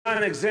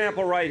an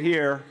example right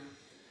here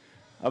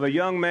of a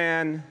young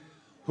man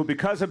who,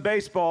 because of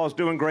baseball, is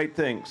doing great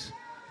things.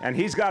 And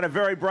he's got a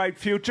very bright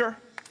future.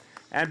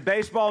 And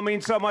baseball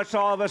means so much to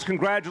all of us.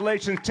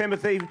 Congratulations,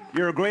 Timothy.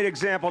 You're a great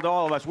example to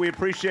all of us. We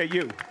appreciate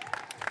you.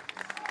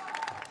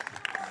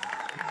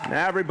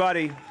 Now,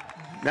 everybody,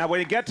 now when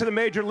you get to the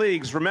major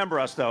leagues, remember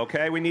us, though,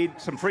 okay? We need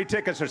some free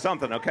tickets or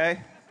something,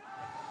 okay?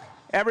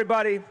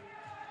 Everybody,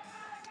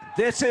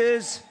 this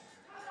is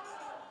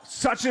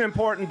such an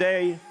important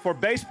day for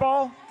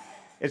baseball.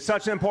 It's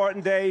such an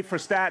important day for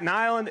Staten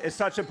Island. It's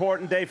such an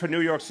important day for New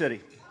York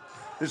City.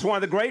 This is one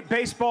of the great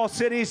baseball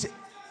cities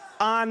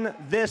on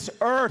this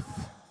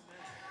earth.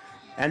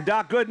 And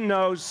Doc Gooden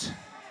knows,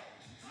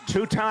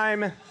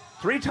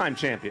 three-time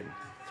champion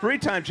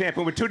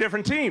with two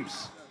different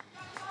teams.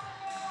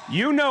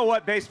 You know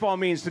what baseball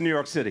means to New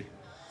York City.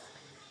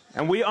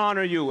 And we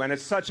honor you, and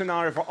it's such an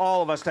honor for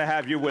all of us to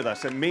have you with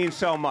us. It means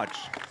so much.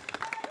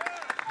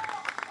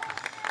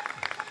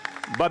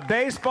 But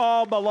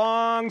baseball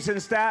belongs in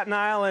Staten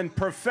Island.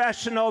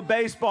 Professional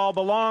baseball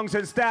belongs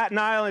in Staten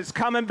Island. It's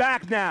coming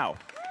back now.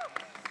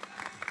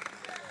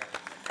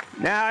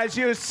 Now, as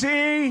you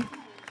see,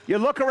 you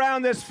look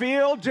around this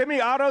field,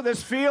 Jimmy Otto,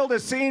 this field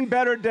has seen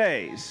better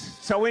days.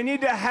 So we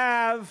need to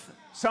have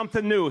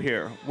something new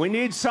here. We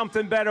need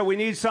something better. We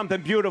need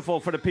something beautiful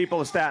for the people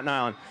of Staten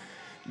Island.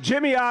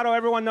 Jimmy Otto,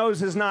 everyone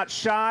knows, is not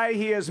shy.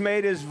 He has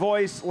made his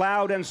voice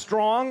loud and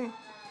strong.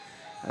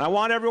 And I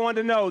want everyone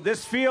to know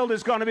this field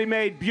is going to be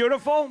made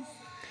beautiful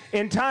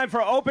in time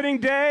for opening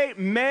day,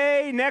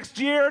 May next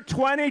year,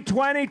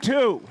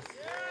 2022.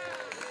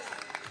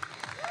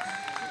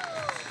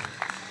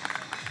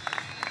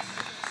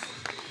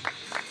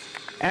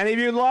 And if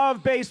you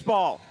love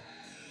baseball,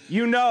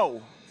 you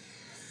know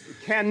you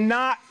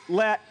cannot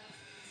let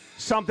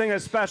something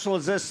as special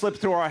as this slip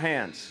through our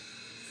hands.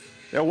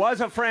 There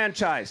was a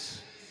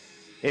franchise.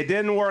 It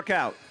didn't work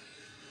out.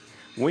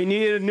 We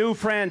needed a new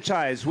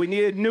franchise. We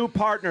needed new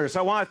partners.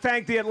 I want to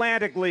thank the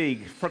Atlantic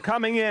League for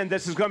coming in.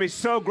 This is going to be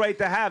so great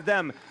to have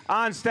them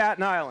on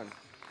Staten Island.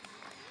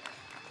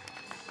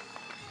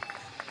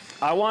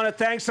 I want to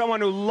thank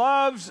someone who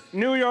loves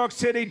New York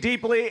City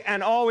deeply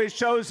and always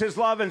shows his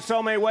love in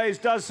so many ways,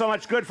 does so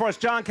much good for us.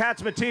 John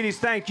Katzmatidis,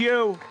 thank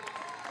you.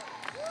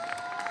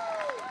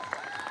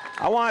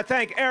 I want to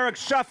thank Eric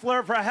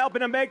Shuffler for helping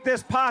to make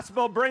this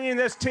possible, bringing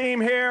this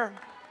team here.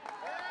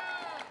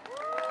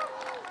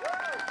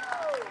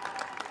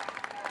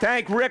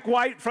 Thank Rick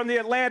White from the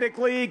Atlantic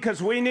League,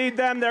 because we need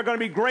them. They're going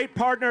to be great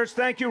partners.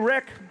 Thank you,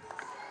 Rick.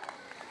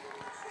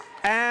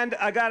 And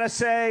I got to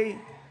say,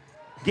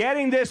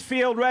 getting this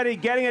field ready,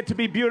 getting it to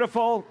be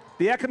beautiful,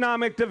 the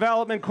Economic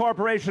Development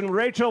Corporation,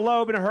 Rachel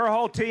Loeb and her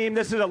whole team,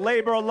 this is a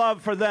labor of love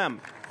for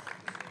them.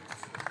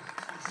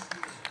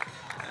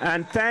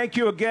 And thank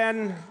you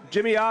again.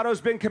 Jimmy Otto's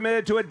been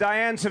committed to it.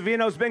 Diane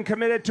Savino's been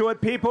committed to it.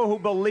 People who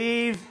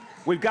believe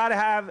we've got to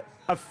have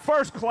a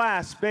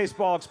first-class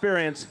baseball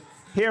experience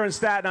here in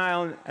Staten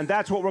Island, and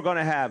that's what we're going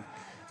to have.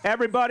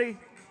 Everybody,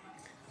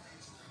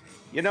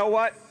 you know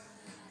what?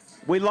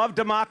 We love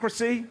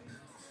democracy.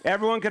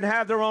 Everyone can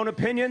have their own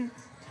opinion.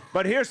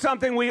 But here's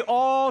something we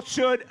all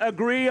should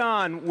agree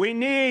on. We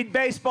need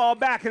baseball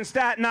back in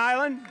Staten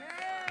Island.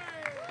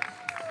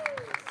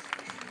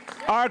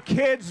 Our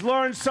kids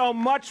learn so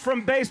much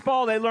from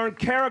baseball. They learn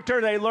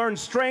character, they learn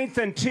strength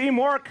and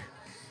teamwork.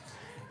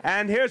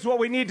 And here's what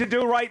we need to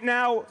do right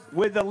now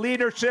with the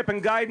leadership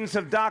and guidance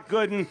of Doc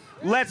Gooden.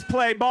 Let's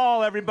play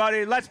ball,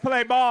 everybody. Let's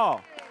play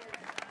ball.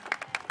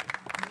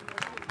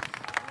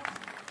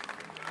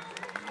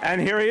 And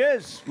here he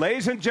is,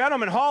 ladies and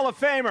gentlemen, Hall of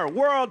Famer,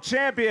 world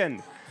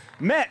champion,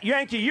 Met,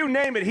 Yankee, you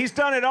name it. He's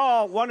done it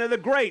all. One of the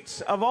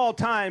greats of all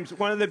times,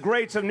 one of the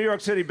greats of New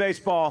York City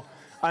baseball.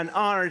 An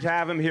honor to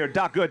have him here.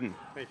 Doc Gooden.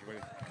 Thank you, buddy.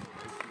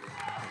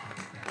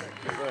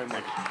 Thank you very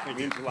much. Thank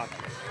you.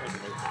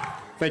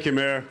 Thank you,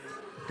 Mayor.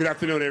 Good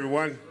afternoon,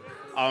 everyone.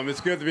 It's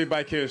good to be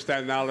back here in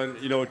Staten Island.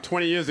 You know,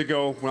 20 years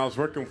ago, when I was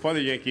working for the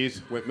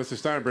Yankees with Mr.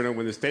 Steinbrenner,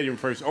 when the stadium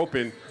first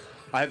opened,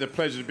 I had the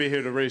pleasure to be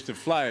here to raise the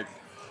flag.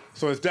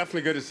 So it's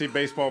definitely good to see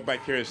baseball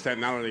back here in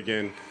Staten Island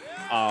again.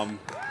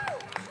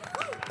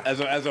 As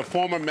a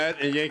former Met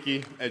and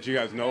Yankee, as you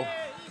guys know.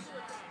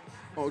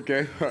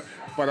 Okay.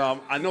 But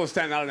I know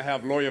Staten Island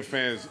have loyal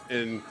fans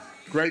and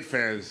great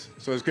fans,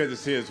 so it's good to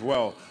see as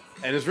well.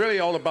 And it's really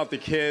all about the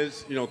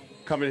kids, you know,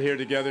 coming here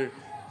together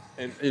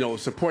and, you know,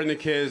 supporting the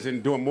kids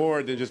and doing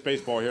more than just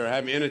baseball here.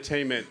 Having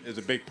entertainment is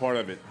a big part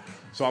of it.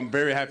 So I'm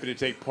very happy to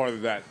take part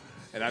of that.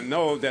 And I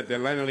know that the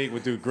Atlantic League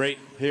would do great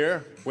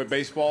here with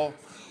baseball.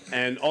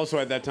 And also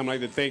at that time, I'd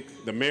like to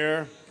thank the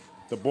mayor,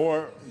 the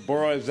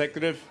borough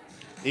executive,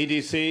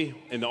 EDC,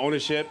 and the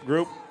ownership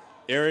group,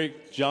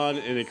 Eric, John,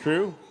 and the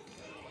crew.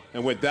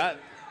 And with that,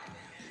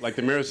 like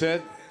the mayor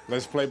said,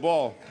 let's play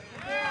ball.